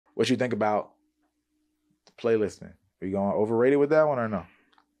What you think about playlisting? Are you going overrated with that one or no?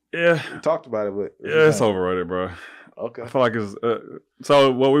 Yeah. We talked about it, but yeah, it's overrated, bro. Okay. I feel like it's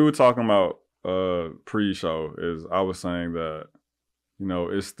so what we were talking about pre-show is I was saying that, you know,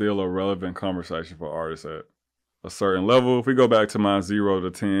 it's still a relevant conversation for artists at a certain level. If we go back to my 0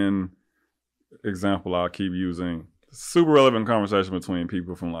 to 10 example I'll keep using, super relevant conversation between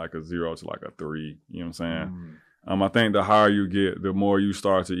people from like a 0 to like a 3, you know what I'm saying? I think the higher you get, the more you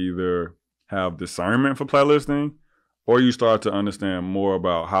start to either have discernment for playlisting or you start to understand more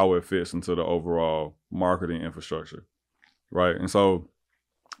about how it fits into the overall marketing infrastructure, right? And so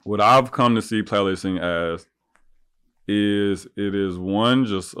what I've come to see playlisting as is it is one,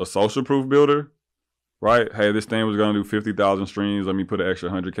 just a social proof builder, right? Hey, this thing was going to do 50,000 streams. Let me put an extra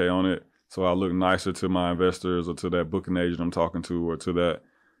 100K on it so I look nicer to my investors or to that booking agent I'm talking to or to that,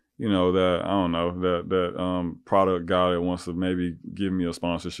 you know, that, I don't know, that product guy that wants to maybe give me a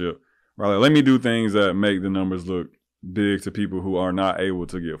sponsorship. Right? Like, let me do things that make the numbers look big to people who are not able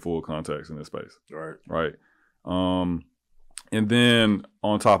to get full context in this space. Right. Right. And then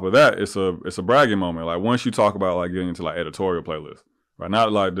on top of that, it's a bragging moment. Like once you talk about like getting into like editorial playlists, right?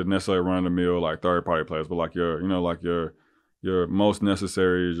 Not like the necessarily run of the mill like third party playlists, but like your, you know, like your most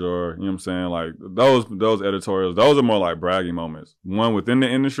necessaries or, you know what I'm saying? Like those editorials, those are more like bragging moments. One within the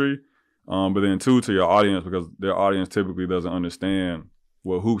industry, but then two to your audience because their audience typically doesn't understand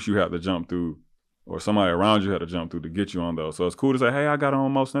what hoops you have to jump through or somebody around you had to jump through to get you on those. So it's cool to say, hey, I got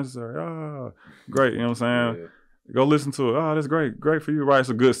on most necessary. Ah, great, you know what I'm saying? Yeah. Go listen to it. Oh, that's great. Great for you, right? It's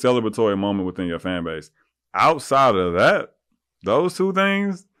a good celebratory moment within your fan base. Outside of that, those two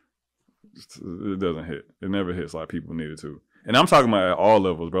things, it doesn't hit. It never hits like people need it to. And I'm talking about at all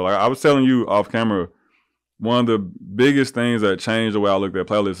levels, bro. Like I was telling you off camera, one of the biggest things that changed the way I looked at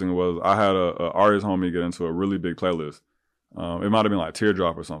playlisting was I had a artist homie get into a really big playlist. It might have been like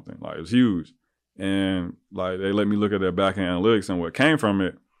Teardrop or something. Like it was huge. And like they let me look at their backend analytics and what came from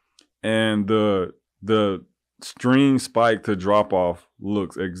it. And the string spike to drop off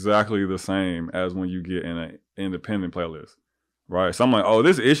looks exactly the same as when you get in an independent playlist, right? So I'm like, oh,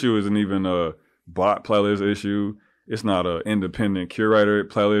 this issue isn't even a bot playlist issue. It's not an independent curated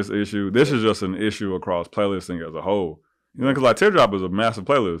playlist issue. This is just an issue across playlisting as a whole. You know, because like Teardrop is a massive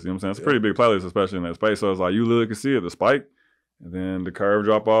playlist. You know what I'm saying? It's a pretty big playlist, especially in that space. So it's like you literally can see it, the spike, and then the curve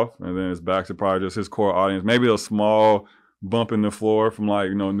drop off, and then it's back to probably just his core audience. Maybe a small bump in the floor from like,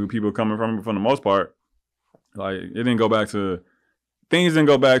 you know, new people coming from it, but for the most part, like it didn't go back to, things didn't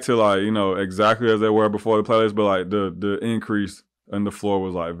go back to like, you know, exactly as they were before the playlist, but like the increase in the floor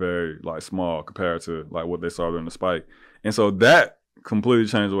was like very like small compared to like what they saw during the spike. And so that completely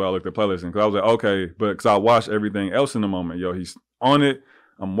changed the way I looked at playlisting. Cause I was like, okay, but cause I watched everything else in the moment. Yo, he's on it.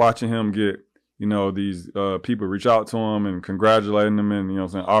 I'm watching him get, you know, these people reach out to him and congratulating them and, you know what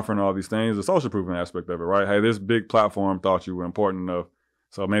I'm saying, offering all these things, the social proofing aspect of it, right? Hey, this big platform thought you were important enough.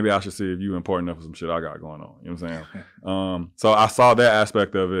 So maybe I should see if you important enough for some shit I got going on. You know what I'm saying? So I saw that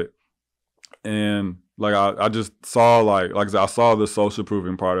aspect of it. And like I just saw like I said, I saw the social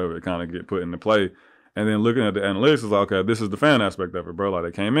proofing part of it kind of get put into play. And then looking at the analytics, it's like, okay, this is the fan aspect of it, bro. Like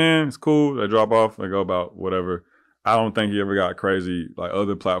they came in, it's cool, they drop off, they go about whatever. I don't think he ever got crazy like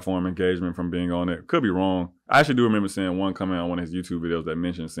other platform engagement from being on it. Could be wrong. I actually do remember seeing one comment on one of his YouTube videos that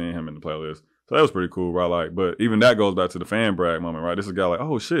mentioned seeing him in the playlist. So that was pretty cool, right? Like, but even that goes back to the fan brag moment, right? This is a guy like,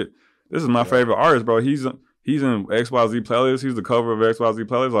 oh shit, this is my favorite artist, bro. He's in XYZ playlist. He's the cover of XYZ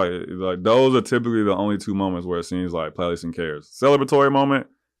playlist. Like those are typically the only two moments where it seems like playlisting cares. Celebratory moment,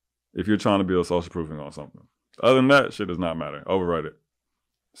 if you're trying to build social proofing on something. Other than that, shit does not matter. Overrated.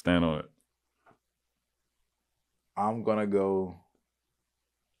 Stand on it. I'm gonna go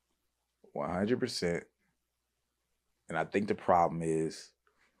 100%. And I think the problem is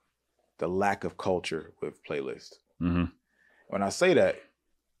the lack of culture with playlists. Mm-hmm. When I say that,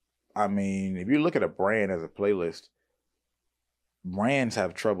 I mean, if you look at a brand as a playlist, brands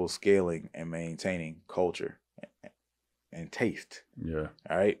have trouble scaling and maintaining culture and taste. Yeah.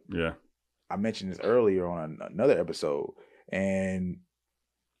 All right? Yeah. I mentioned this earlier on another episode. And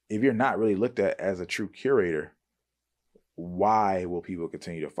if you're not really looked at as a true curator, why will people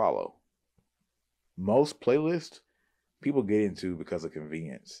continue to follow? Most playlists people get into because of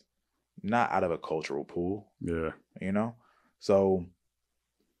convenience, not out of a cultural pool. Yeah. You know? So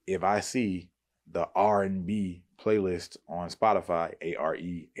if I see the R&B playlist on Spotify,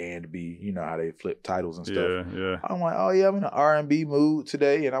 A-R-E and B, you know how they flip titles and stuff. Yeah. I'm like, oh yeah, I'm in an R&B mood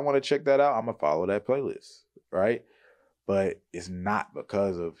today and I want to check that out. I'm going to follow that playlist, right? But it's not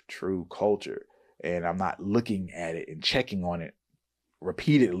because of true culture. And I'm not looking at it and checking on it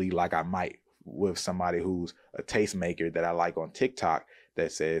repeatedly like I might with somebody who's a tastemaker that I like on TikTok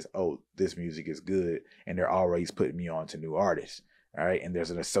that says, oh, this music is good, and they're always putting me on to new artists. All right. And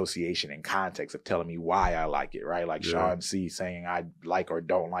there's an association and context of telling me why I like it, right? Like Sean C saying I like or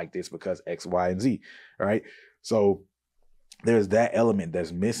don't like this because X, Y, and Z. Right. So there's that element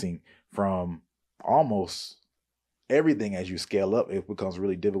that's missing from almost everything. As you scale up, it becomes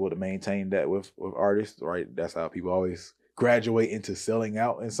really difficult to maintain that with artists, right? That's how people always graduate into selling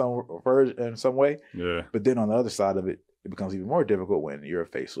out in some way. Yeah. But then on the other side of it, it becomes even more difficult when you're a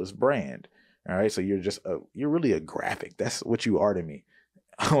faceless brand. All right, so you're really a graphic. That's what you are to me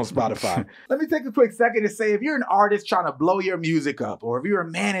on Spotify. Let me take a quick second to say, if you're an artist trying to blow your music up, or if you're a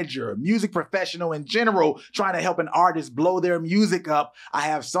manager, a music professional in general, trying to help an artist blow their music up, I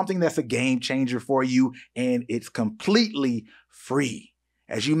have something that's a game changer for you, and it's completely free.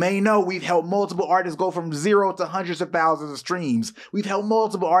 As you may know, we've helped multiple artists go from 0 to hundreds of thousands of streams. We've helped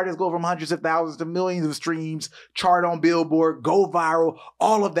multiple artists go from hundreds of thousands to millions of streams, chart on Billboard, go viral,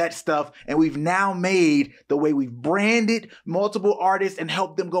 all of that stuff. And we've now made the way we've branded multiple artists and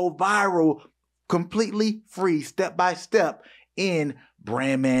helped them go viral completely free, step by step, in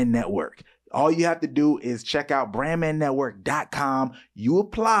Brandman Network. All you have to do is check out brandmannetwork.com. You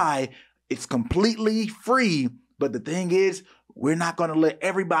apply. It's completely free. But the thing is, we're not going to let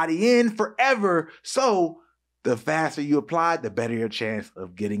everybody in forever. So the faster you apply, the better your chance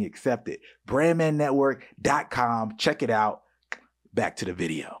of getting accepted. Brandmannetwork.com. Check it out. Back to the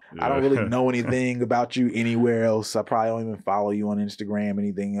video. Yeah. I don't really know anything about you anywhere else. I probably don't even follow you on Instagram,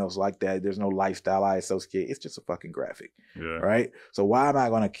 anything else like that. There's no lifestyle I associate. It's just a fucking graphic. Yeah. Right? So why am I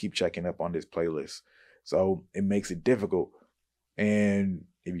going to keep checking up on this playlist? So it makes it difficult. And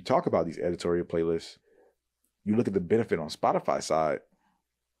if you talk about these editorial playlists, you look at the benefit on Spotify side,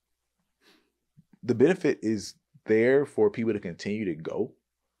 the benefit is there for people to continue to go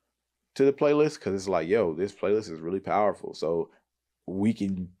to the playlist because it's like, yo, this playlist is really powerful. So we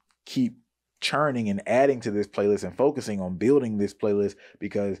can keep churning and adding to this playlist and focusing on building this playlist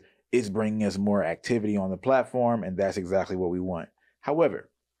because it's bringing us more activity on the platform, and that's exactly what we want.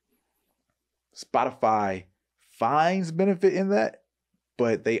 However, Spotify finds benefit in that,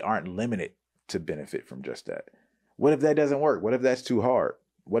 but they aren't limited to benefit from just that. What if that doesn't work? What if that's too hard?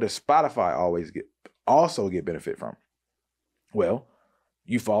 What does Spotify also get benefit from? Well,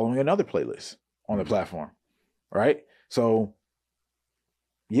 you following another playlist on the platform, right? So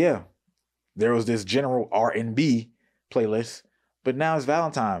yeah, there was this general R&B playlist, but now it's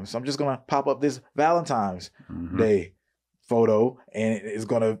Valentine's. So I'm just going to pop up this Valentine's Day photo, and it's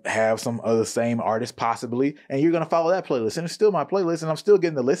going to have some other same artist possibly, and you're going to follow that playlist, and it's still my playlist, and I'm still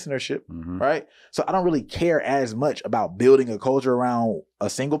getting the listenership, right? So I don't really care as much about building a culture around a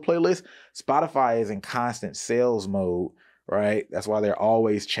single playlist. Spotify is in constant sales mode, right? That's why they're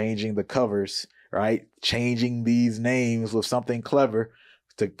always changing the covers, right? Changing these names with something clever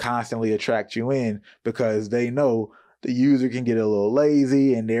to constantly attract you in, because they know the user can get a little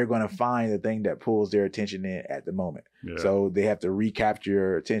lazy and they're going to find the thing that pulls their attention in at the moment. Yeah. So they have to recapture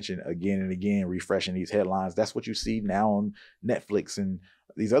your attention again and again, refreshing these headlines. That's what you see now on Netflix and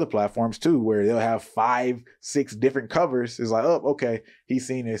these other platforms too, where they'll have 5, 6 different covers. It's like, oh, okay, he's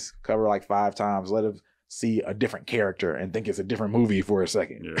seen this cover like 5 times. Let him see a different character and think it's a different movie for a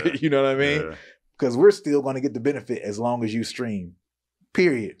second. Yeah. You know what I mean? Because we're still going to get the benefit as long as you stream,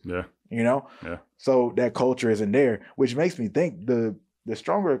 period. Yeah. You know? Yeah. So that culture isn't there, which makes me think the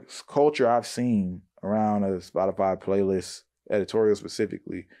stronger culture I've seen around a Spotify playlist editorial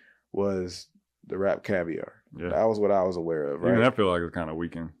specifically was the RapCaviar. Yeah. That was what I was aware of, right? Even I feel like it's kind of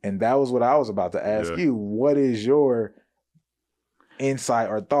weakened. And that was what I was about to ask you. What is your insight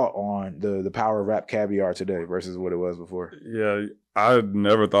or thought on the power of RapCaviar today versus what it was before? Yeah, I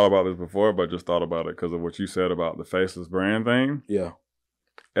never thought about this before, but just thought about it because of what you said about the faceless brand thing. Yeah.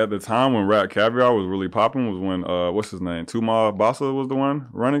 At the time when RapCaviar was really popping was when what's his name? Tuma Basa was the one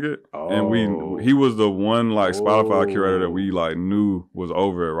running it. Oh. And he was the one like Spotify curator that we like knew was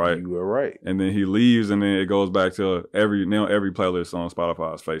over it, right? You were right. And then he leaves and then it goes back to every playlist on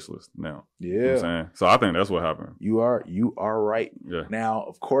Spotify is faceless now. Yeah. You know what I'm saying? So I think that's what happened. You are right. Yeah. Now,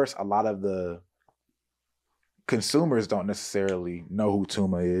 of course, a lot of the consumers don't necessarily know who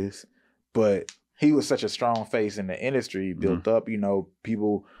Tuma is, but he was such a strong face in the industry, built up, you know,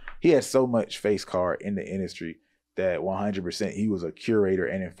 people, he had so much face card in the industry that 100% he was a curator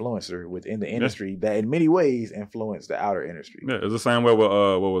and influencer within the industry that in many ways influenced the outer industry. Yeah, it's the same way with,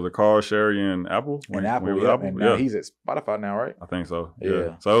 what was it, Carl, Sherry, and Apple? And now he's at Spotify now, right? I think so,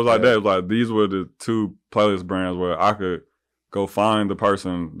 yeah. So it was like that. It was like these were the 2 playlist brands where I could go find the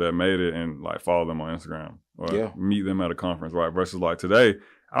person that made it and like follow them on Instagram or meet them at a conference, right? Versus like today,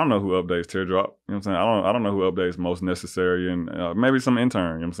 I don't know who updates Teardrop. You know what I'm saying? I don't know who updates Most Necessary and maybe some intern. You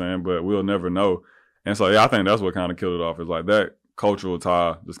know what I'm saying? But we'll never know. And so yeah, I think that's what kind of killed it off. Is like that cultural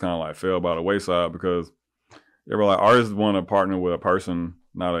tie just kind of like fell by the wayside because they were like artists want to partner with a person,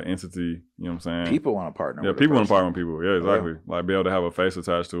 not an entity. You know what I'm saying? People want to partner. Yeah, people want to partner with people. Yeah, exactly. Yeah. Like be able to have a face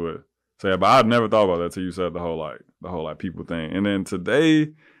attached to it. So yeah, but I'd never thought about that till you said the whole like people thing. And then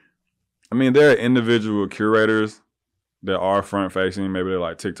today, I mean, there are individual curators that are front facing. Maybe they're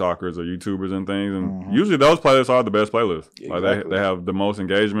like TikTokers or YouTubers and things. And usually those playlists are the best playlists. Yeah, like exactly. they have the most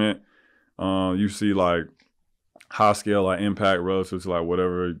engagement. You see like high scale like impact relative to like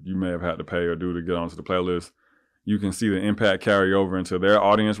whatever you may have had to pay or do to get onto the playlist. You can see the impact carry over into their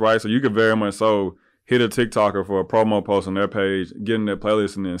audience, right? So you could very much so hit a TikToker for a promo post on their page, get in their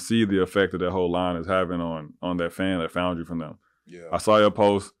playlist, and then see the effect that that whole line is having on that fan that found you from them. Yeah. I saw your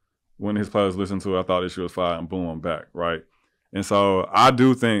post when his playlist listened to it. I thought this shit was fire, and boom, I'm back, right? And so I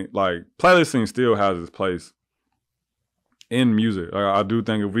do think like playlisting still has its place in music. Like, I do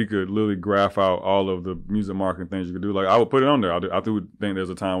think if we could literally graph out all of the music marketing things you could do, like I would put it on there. I do think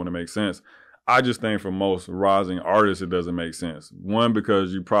there's a time when it makes sense. I just think for most rising artists, it doesn't make sense. One,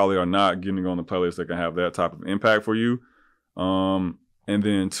 because you probably are not getting on the playlist that can have that type of impact for you. And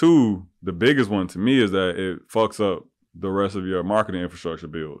then two, the biggest one to me is that it fucks up the rest of your marketing infrastructure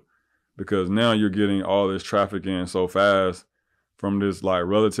build. Because now you're getting all this traffic in so fast from this like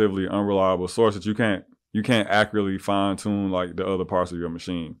relatively unreliable source that you can't accurately fine tune like the other parts of your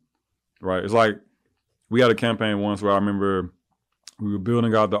machine, right? It's like we had a campaign once where I remember we were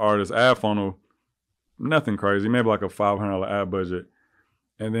building out the artist ad funnel, nothing crazy, maybe like a $500 ad budget.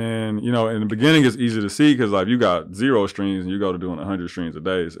 And then, you know, in the beginning, it's easy to see because like you got 0 streams and you go to doing 100 streams a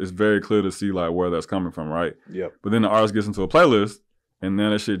day. It's very clear to see like where that's coming from, right? Yep. But then the artist gets into a playlist and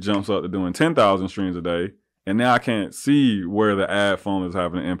then that shit jumps up to doing 10,000 streams a day. And now I can't see where the ad funnel is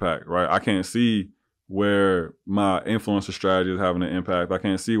having an impact, right? I can't see where my influencer strategy is having an impact. I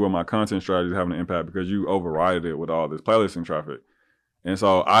can't see where my content strategy is having an impact because you overrided it with all this playlisting traffic. And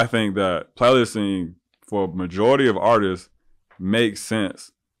so I think that playlisting for a majority of artists makes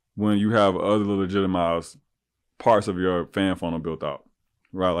sense when you have other legitimized parts of your fan funnel built out,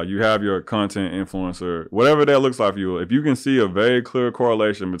 right? Like you have your content influencer, whatever that looks like for you. If you can see a very clear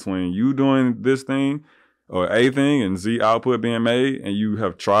correlation between you doing this thing or a thing and Z output being made, and you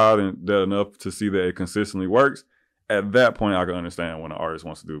have tried that enough to see that it consistently works, at that point I can understand when an artist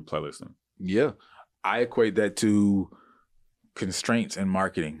wants to do playlisting. Yeah, I equate that to constraints in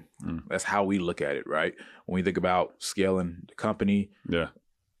marketing. That's how we look at it, right? When we think about scaling the company,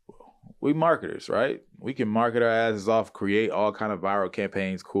 we marketers, right? We can market our asses off, create all kind of viral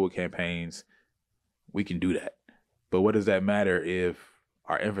campaigns, cool campaigns. We can do that. But what does that matter if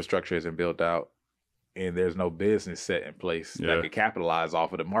our infrastructure isn't built out and there's no business set in place that could capitalize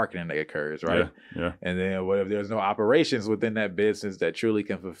off of the marketing that occurs, right? Yeah. And then what if there's no operations within that business that truly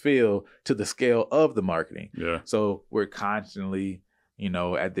can fulfill to the scale of the marketing? Yeah. So we're constantly, you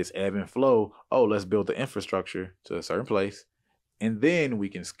know, at this ebb and flow. Oh, let's build the infrastructure to a certain place. And then we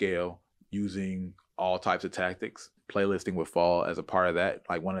can scale using all types of tactics. Playlisting would fall as a part of that,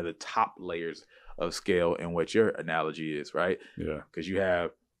 like one of the top layers of scale in what your analogy is, right? Yeah. Because you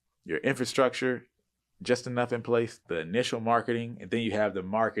have your infrastructure, just enough in place, the initial marketing, and then you have the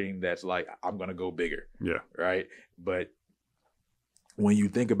marketing that's like, I'm going to go bigger. Yeah. Right. But when you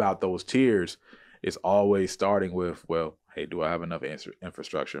think about those tiers, it's always starting with, well, hey, do I have enough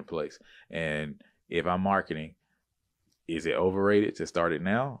infrastructure in place? And if I'm marketing, is it overrated to start it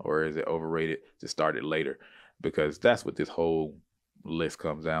now or is it overrated to start it later? Because that's what this whole list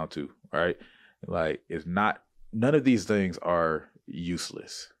comes down to, right? Like, it's not, none of these things are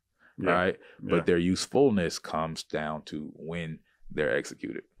useless. Right. But their usefulness comes down to when they're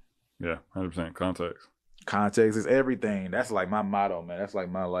executed. Yeah. 100% context. Context is everything. That's like my motto, man. That's like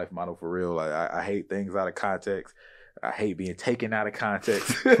my life motto for real. Like I hate things out of context. I hate being taken out of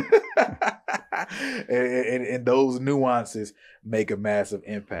context. and those nuances make a massive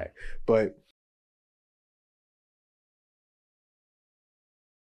impact. But